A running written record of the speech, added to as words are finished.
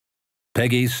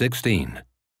Peggy 16.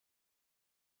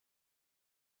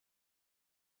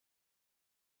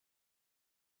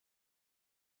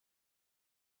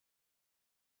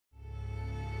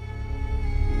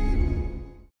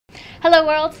 Hello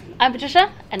world, I'm Patricia,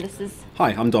 and this is... Hi,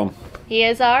 I'm Dom. He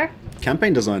is our...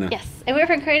 Campaign designer. Yes, and we're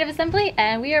from Creative Assembly,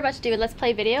 and we are about to do a Let's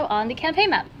Play video on the campaign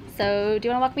map. So, do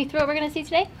you want to walk me through what we're going to see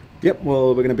today? Yep,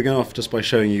 well, we're going to begin off just by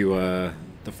showing you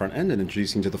the front end and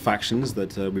introducing you to the factions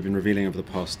that we've been revealing over the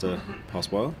past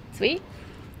while. Sweet.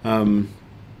 I mean,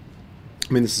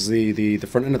 this is the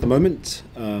front end at the moment.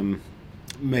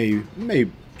 May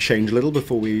change a little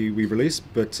before we release,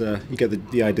 but you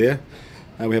get the idea.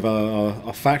 We have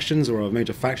our factions, or our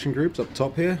major faction groups up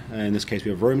top here. In this case, we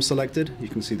have Rome selected. You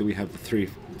can see that we have the 3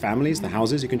 families, the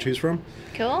houses you can choose from.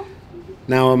 Cool.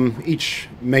 Now, each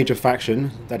major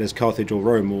faction, that is Carthage or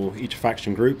Rome, or each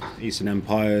faction group, Eastern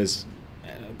Empires,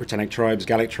 Britannic tribes,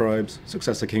 Gallic tribes,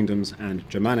 successor kingdoms, and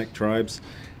Germanic tribes,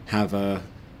 have a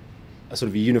sort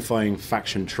of a unifying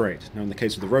faction trait. Now, in the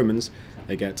case of the Romans,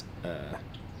 they get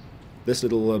this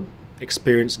little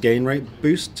experience gain rate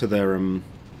boost to their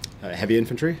heavy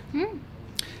infantry,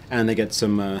 and they get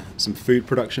some food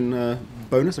production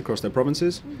bonus across their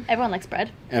provinces. Everyone likes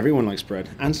bread. Everyone likes bread,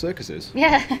 and circuses.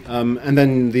 Yeah. And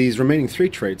then these remaining 3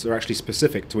 traits are actually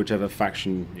specific to whichever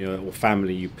faction or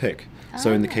family you pick.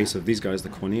 So in the case of these guys, the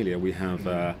Cornelia, we have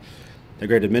they're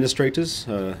great administrators,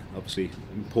 obviously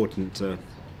important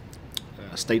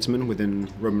statesmen within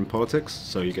Roman politics,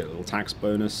 so you get a little tax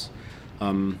bonus.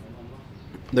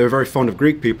 They were very fond of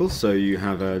Greek people, so you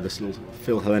have this little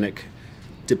Phil-Hellenic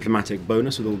diplomatic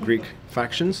bonus with all Greek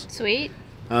factions. Sweet.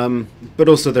 But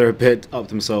also they're a bit up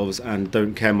themselves and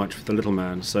don't care much for the little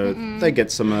man, so they get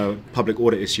some public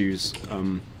order issues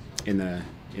in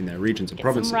their regions and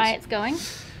provinces. Some riots going.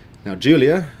 Now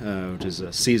Julia, which is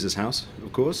Caesar's house,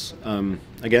 of course,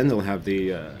 again they'll have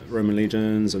the Roman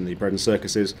legions and the bread and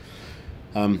circuses.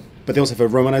 But they also have a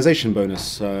Romanization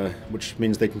bonus, which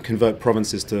means they can convert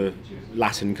provinces to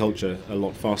Latin culture a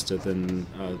lot faster than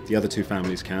the other 2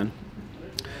 families can.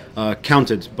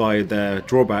 Countered by their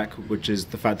drawback, which is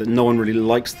the fact that no one really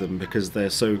likes them because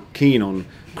they're so keen on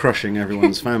crushing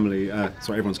everyone's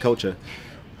everyone's culture,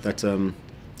 that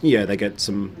yeah, they get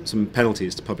some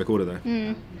penalties to public order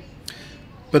there.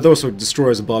 But they're also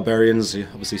destroyers of barbarians.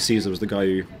 Obviously, Caesar was the guy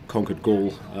who conquered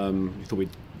Gaul. We thought we'd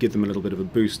give them a little bit of a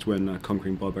boost when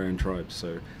conquering barbarian tribes,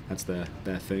 so that's their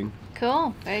thing.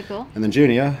 Cool, very cool. And then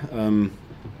Junia,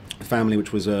 a family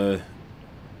which was, I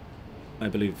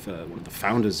believe, one of the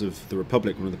founders of the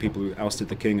Republic, one of the people who ousted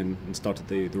the king and started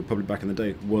the Republic back in the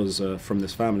day, was from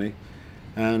this family.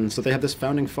 And so they have this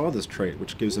founding fathers trait,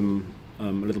 which gives them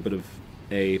a little bit of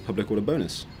a public order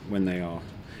bonus when they are...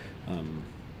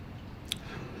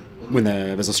 when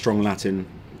there's a strong Latin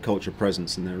culture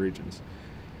presence in their regions.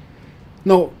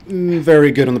 Not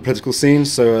very good on the political scene,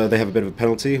 so they have a bit of a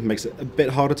penalty. It makes it a bit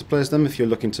harder to play as them if you're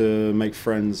looking to make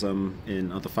friends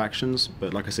in other factions.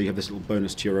 But like I say, you have this little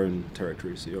bonus to your own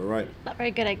territory, so you're all right. Not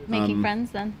very good at making friends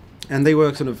then. And they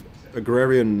were sort of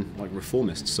agrarian, like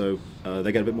reformists, so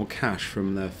they get a bit more cash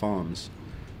from their farms,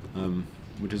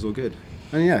 which is all good.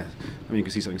 And yeah, I mean, you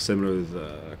can see something similar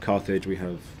with Carthage. We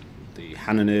have the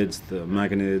Hananids, the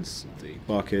Magonids, the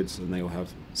Barkids, and they all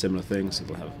have similar things. So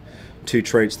they'll have 2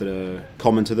 traits that are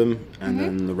common to them, and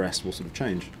then the rest will sort of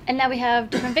change. And now we have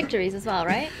different victories as well,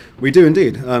 right? We do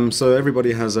indeed. So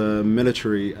everybody has a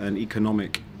military, an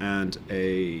economic, and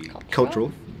a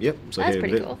cultural. Yep. So that's here,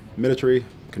 pretty cool. Military,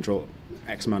 control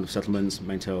X amount of settlements,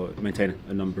 maintain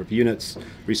a number of units,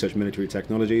 research military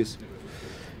technologies.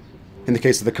 In the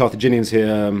case of the Carthaginians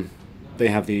here, they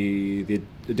have the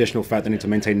additional fact they need to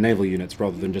maintain naval units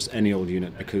rather than just any old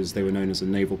unit, because they were known as a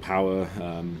naval power.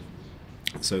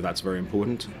 So that's very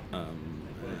important.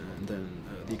 And then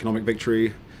the economic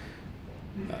victory,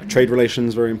 trade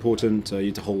relations, very important. You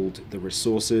need to hold the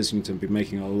resources. You need to be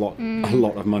making a lot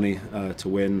of money to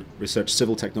win. Research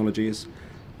civil technologies.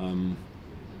 So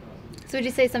would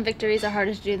you say some victories are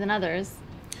harder to do than others,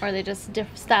 or are they just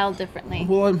styled differently?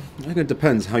 Well, I think it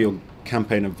depends how your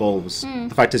campaign evolves.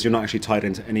 The fact is, you're not actually tied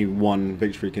into any one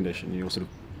victory condition. You're sort of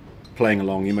playing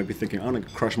along. You might be thinking, I'm going to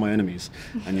crush my enemies,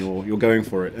 and you're going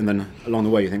for it, and then along the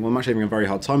way you think, well, I'm actually having a very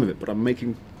hard time of it, but I'm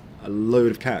making a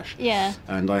load of cash. Yeah.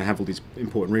 And I have all these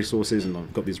important resources, and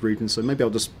I've got these regions, so maybe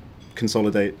I'll just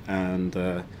consolidate and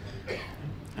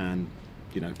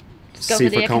you know, see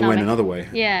if I can't win another way.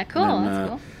 Yeah, cool. That's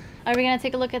cool. Are we going to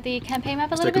take a look at the campaign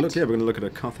map a little bit? Let's take a look. Yeah, we're going to look at a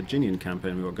Carthaginian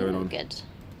campaign we've got going on. Good.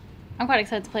 I'm quite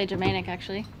excited to play Germanic,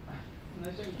 actually.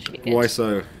 Should be good. Why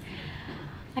so?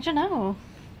 I don't know.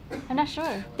 I'm not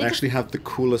sure. They actually have the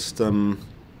coolest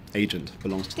agent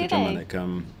belongs to the Germanic.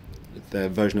 their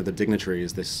version of the dignitary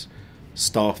is this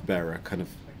staff bearer, kind of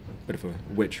bit of a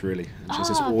witch, really. And she has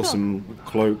this awesome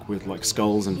cloak with like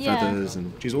skulls and feathers,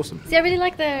 and she's awesome. See, I really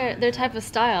like their type of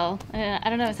style. I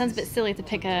don't know, it sounds a bit silly to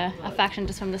pick a faction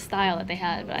just from the style that they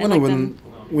had, but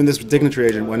when this dignitary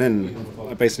agent went in,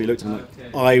 I basically looked at him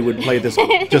like, I would play this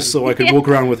just so I could walk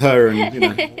around with her, and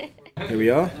here we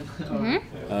are.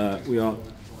 We are,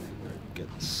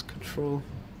 get this control.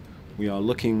 We are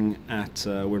looking at,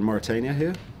 we're in Mauritania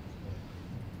here.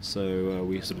 So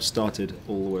we sort of started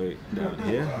all the way down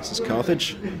here. This is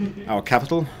Carthage, our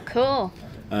capital. Cool.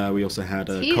 We also had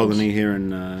a colony here in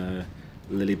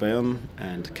Lilybaeum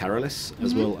and Caralis,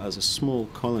 as well as a small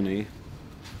colony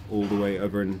all the way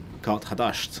over in Kart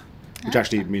Hadasht, which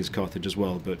actually means Carthage as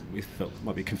well, but we felt it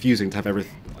might be confusing to have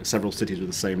several cities with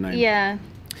the same name. Yeah.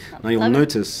 Now you'll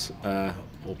notice, or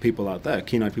people out there,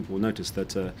 keen-eyed people will notice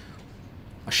that,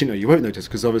 actually no, you won't notice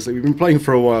because obviously we've been playing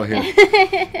for a while here,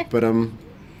 but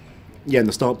yeah, in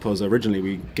the start pause, originally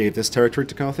we gave this territory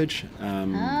to Carthage,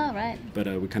 right. But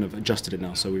we kind of adjusted it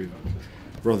now, so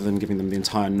rather than giving them the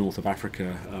entire north of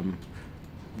Africa,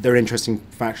 they're an interesting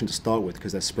faction to start with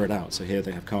because they're spread out. So here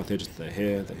they have Carthage, they're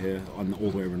here, and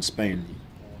all the way over in Spain.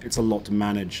 It's a lot to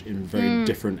manage in very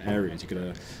different areas. You've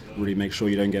got to really make sure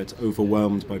you don't get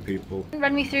overwhelmed by people.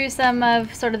 Run me through some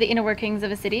of sort of the inner workings of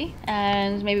a city,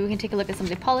 and maybe we can take a look at some of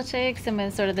the politics, some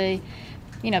of sort of the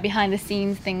behind the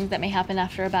scenes things that may happen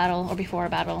after a battle or before a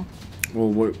battle. Well,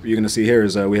 what you're going to see here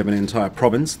is we have an entire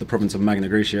province, the province of Magna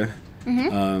Graecia,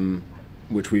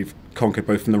 which we've conquered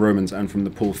both from the Romans and from the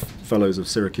poor fellows of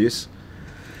Syracuse.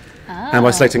 And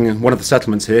by selecting one of the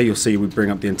settlements here, you'll see we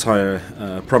bring up the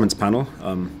entire province panel.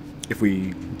 If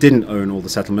we didn't own all the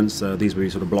settlements, these would be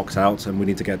sort of blocked out, and we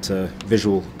need to get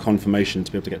visual confirmation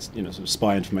to be able to get sort of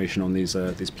spy information on these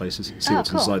places, see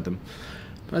what's inside them.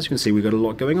 But as you can see, we've got a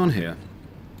lot going on here.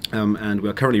 And we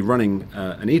are currently running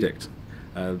an edict.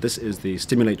 This is the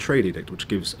Stimulate Trade Edict, which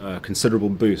gives a considerable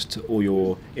boost to all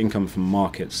your income from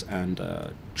markets and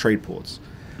trade ports.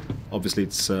 Obviously,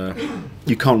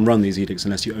 you can't run these edicts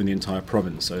unless you own the entire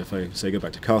province. So if I say go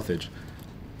back to Carthage,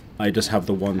 I just have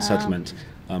the one settlement.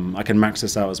 I can max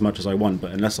this out as much as I want,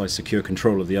 but unless I secure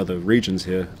control of the other regions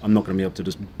here, I'm not going to be able to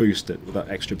just boost it with that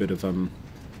extra bit of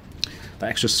that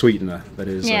extra sweetener that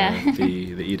is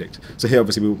the edict. So here,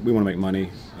 obviously, we want to make money.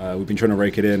 We've been trying to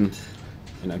rake it in,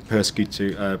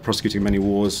 prosecuting many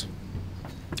wars.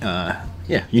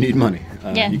 Yeah, you need money.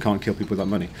 You can't kill people without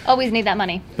money. Always need that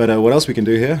money. But what else we can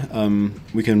do here?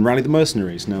 We can rally the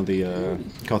mercenaries. Now, the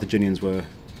Carthaginians were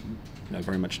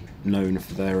very much known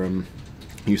for their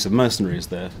use of mercenaries.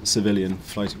 Their civilian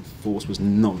fighting force was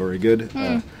not very good.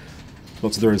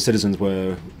 Lots of their own citizens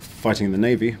were fighting in the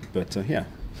navy, but yeah.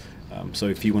 So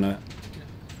if you want to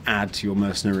add to your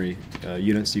mercenary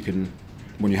units, you can,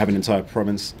 when you have an entire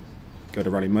province, go to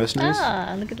rally mercenaries.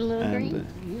 Look at the little green.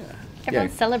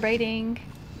 Everyone's celebrating.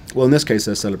 Well, in this case,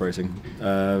 they're celebrating.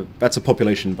 That's a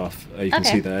population buff. You can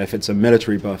see there. If it's a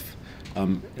military buff,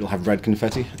 it'll have red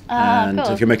confetti. And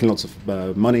if you're making lots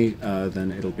of money,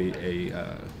 then it'll be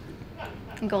a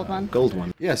gold one. Gold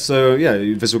one. Yeah, so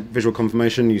visual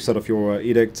confirmation, you set off your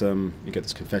edict, you get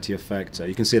this confetti effect.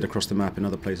 You can see it across the map in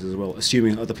other places as well,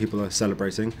 assuming other people are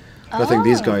celebrating. But I think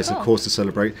these guys, of course, to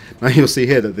celebrate. Now you'll see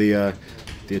here that the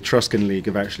Etruscan League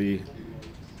have actually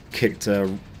kicked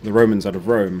the Romans out of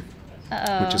Rome,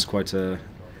 which is quite an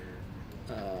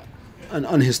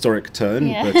unhistoric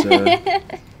turn, but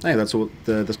hey, that's what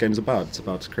this game's about. It's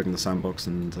about creating the sandbox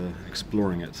and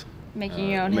exploring it. Making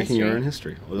your own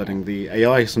history, or letting the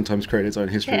AI sometimes create its own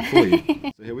history for you.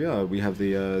 So here we are. We have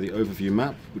the overview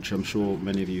map, which I'm sure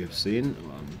many of you have seen.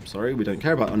 I'm sorry, we don't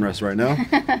care about unrest right now.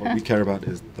 What we care about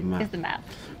is the map. Is the map.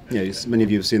 Yeah, many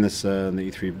of you have seen this in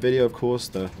the E3 video, of course.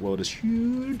 The world is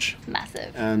huge.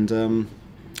 Massive. And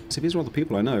see, these are all the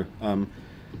people I know.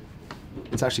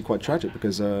 It's actually quite tragic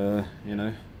because, you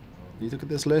look at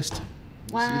this list.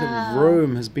 Wow. See that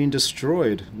Rome has been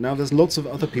destroyed. Now there's lots of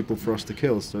other people for us to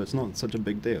kill, so it's not such a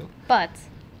big deal. But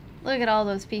look at all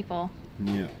those people.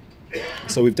 Yeah.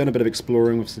 So we've done a bit of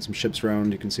exploring. We've seen some ships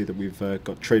around. You can see that we've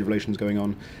got trade relations going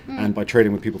on, and by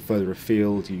trading with people further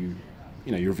afield, you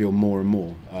reveal more and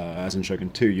more. As in Shogun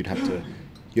 2, you have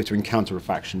to encounter a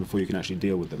faction before you can actually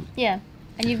deal with them. Yeah.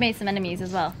 And you've made some enemies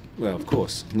as well. Well, of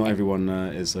course. Not everyone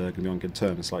is going to be on good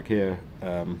terms. Like here,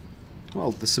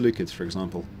 well, the Seleucids, for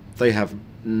example. They have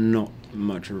not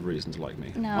much of a reason to like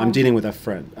me. No. I'm dealing with their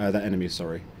enemy,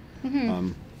 sorry.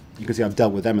 You can see I've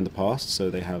dealt with them in the past,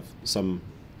 so they have some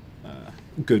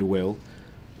goodwill.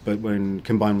 But when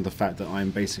combined with the fact that I'm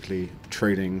basically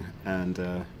trading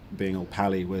and being all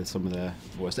pally with some of their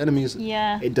worst enemies,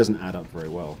 it doesn't add up very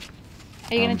well.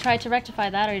 Are you going to try to rectify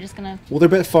that, or are you just going to... Well, they're a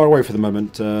bit far away for the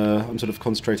moment. I'm sort of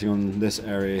concentrating on this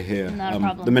area here. Not a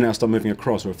problem. The minute I start moving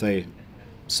across, or if they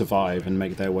survive and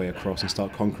make their way across and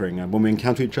start conquering, when we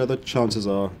encounter each other, chances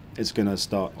are it's going to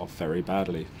start off very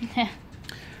badly.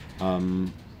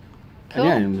 Cool.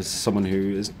 And as someone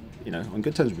who is, on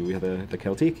good terms with me, we have the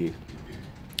Keltiki,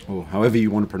 or however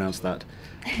you want to pronounce that.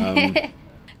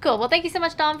 Cool. Well, thank you so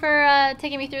much, Dom, for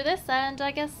taking me through this, and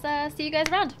I guess see you guys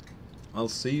around. I'll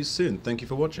see you soon. Thank you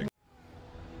for watching.